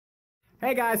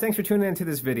Hey guys, thanks for tuning into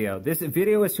this video. This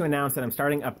video is to announce that I'm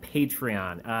starting a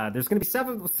Patreon. There's going to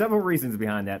be several reasons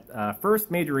behind that.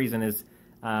 First major reason is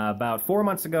about 4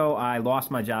 months ago, I lost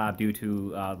my job due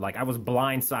to, I was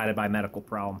blindsided by a medical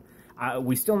problem.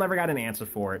 We still never got an answer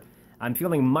for it. I'm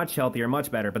feeling much healthier,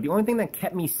 much better, but the only thing that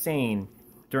kept me sane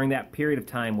during that period of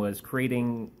time was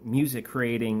creating music,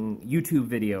 creating YouTube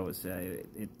videos.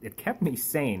 It kept me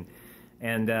sane.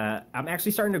 And I'm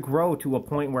actually starting to grow to a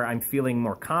point where I'm feeling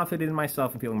more confident in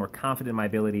myself, I'm feeling more confident in my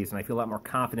abilities, and I feel a lot more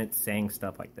confident saying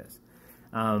stuff like this.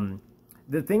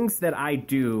 The things that I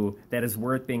do that is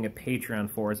worth being a Patreon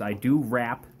for is I do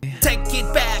rap. Take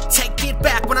it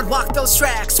back when I walk those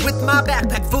tracks with my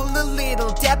backpack full of little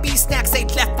Debbie snacks. They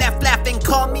laugh and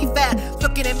call me fat.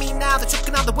 Looking at me now, they're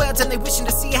choking on the words and they wishing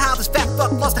to see how this fat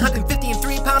fuck lost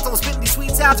 153 pounds. I was spitting these sweet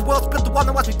sounds. The world's built the one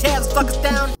that wants me tear this fuckers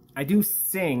down. I do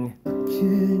sing.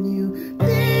 Can you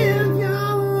live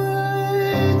your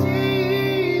words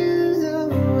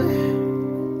away?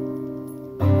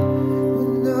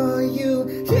 No, you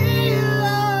hear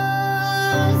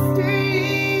our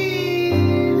screams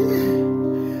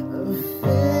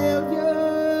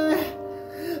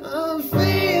of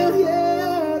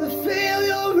failure, the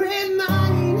failure in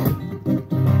mind.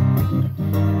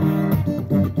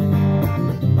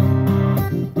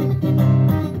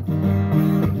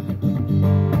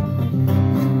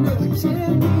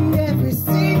 Can't be every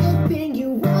single thing you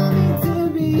want me to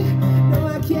be. No,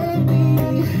 I can't be.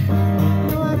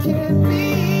 No, I can't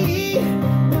be.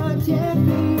 No, I can't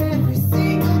be every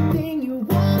single thing you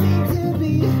want me to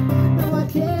be. No, I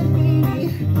can't be.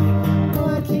 No,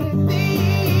 I can't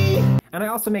be. And I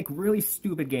also make really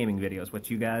stupid gaming videos, which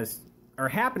you guys are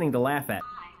happening to laugh at.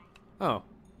 Oh,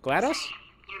 GLaDOS? You're good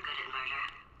at murder.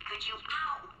 Could you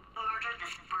murder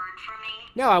this bird for me?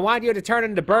 No, I want you to turn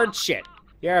into bird shit.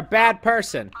 You're a bad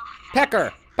person. Peck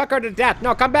her to death.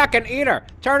 No, come back and eat her.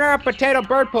 Turn her up potato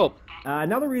bird poop.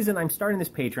 Another reason I'm starting this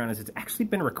Patreon is it's actually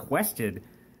been requested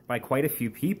by quite a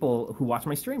few people who watch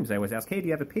my streams. I always ask, hey, do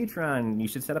you have a Patreon? You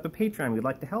should set up a Patreon. We'd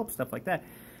like to help, stuff like that.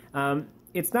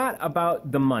 It's not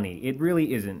about the money. It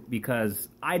really isn't, because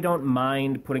I don't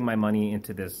mind putting my money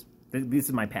into this. This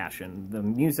is my passion. The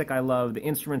music I love, the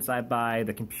instruments I buy,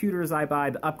 the computers I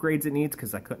buy, the upgrades it needs,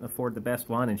 because I couldn't afford the best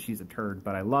one, and she's a turd,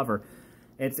 but I love her.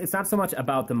 It's not so much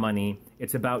about the money,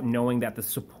 it's about knowing that the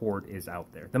support is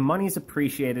out there. The money is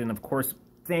appreciated, and of course,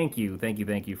 thank you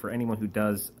for anyone who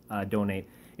does donate.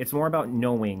 It's more about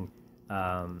knowing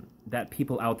that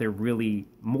people out there really,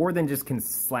 more than just can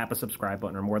slap a subscribe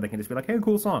button, or more than can just be like, hey,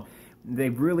 cool song. They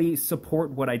really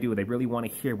support what I do. They really want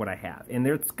to hear what I have. And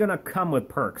it's gonna come with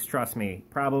perks, trust me.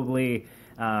 Probably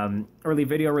early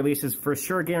video releases for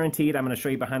sure guaranteed. I'm going to show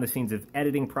you behind the scenes of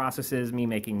editing processes, me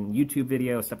making YouTube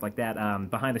videos, stuff like that.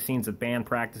 Behind the scenes of band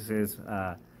practices,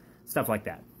 stuff like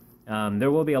that. There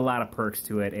will be a lot of perks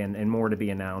to it, and more to be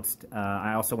announced.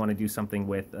 I also want to do something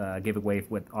with giveaway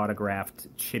with autographed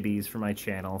chibis for my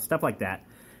channel, stuff like that.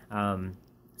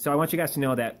 So I want you guys to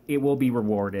know that it will be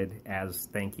rewarded as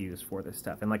thank yous for this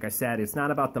stuff. And like I said, it's not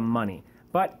about the money.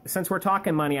 But since we're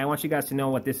talking money, I want you guys to know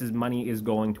what money is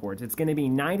going towards. It's going to be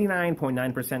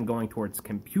 99.9% going towards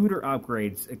computer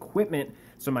upgrades, equipment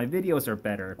so my videos are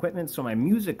better, equipment so my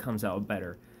music comes out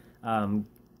better,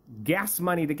 gas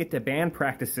money to get to band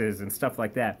practices and stuff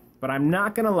like that. But I'm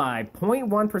not going to lie,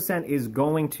 0.1% is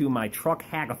going to my truck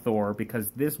Hagathor, because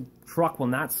this truck will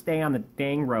not stay on the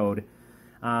dang road.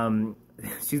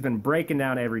 She's been breaking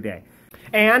down every day.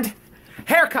 And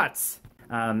haircuts!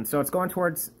 So it's going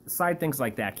towards side things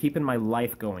like that, keeping my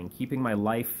life going, keeping my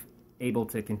life able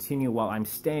to continue while I'm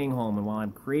staying home and while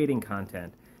I'm creating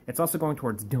content. It's also going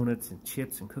towards donuts and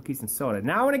chips and cookies and soda.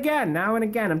 Now and again.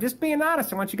 I'm just being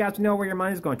honest. I want you guys to know where your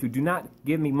money is going to. Do not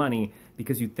give me money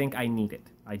because you think I need it.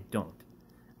 I don't.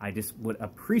 I just would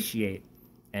appreciate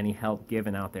any help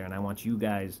given out there, and I want you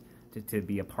guys to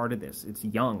be a part of this. It's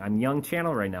young. I'm young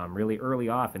channel right now. I'm really early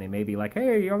off, and it may be like,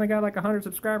 hey, you only got like 100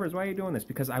 subscribers. Why are you doing this?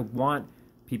 Because I want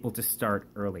people to start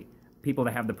early. People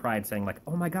to have the pride saying like,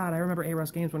 oh my god, I remember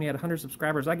ArossGames when he had 100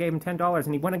 subscribers. I gave him $10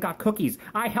 and he went and got cookies.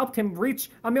 I helped him reach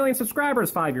 1 million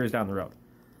subscribers 5 years down the road.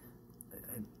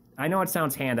 I know it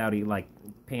sounds handouty, like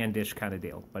pan dish kind of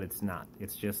deal, but it's not.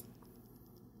 It's just,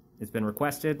 it's been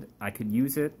requested. I could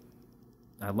use it.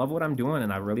 I love what I'm doing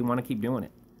and I really want to keep doing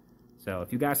it. So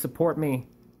if you guys support me,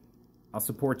 I'll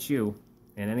support you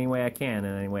in any way I can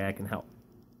and any way I can help.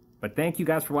 But thank you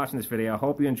guys for watching this video. I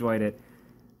hope you enjoyed it.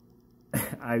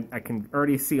 I can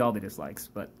already see all the dislikes,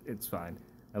 but it's fine.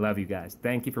 I love you guys.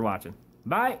 Thank you for watching.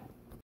 Bye!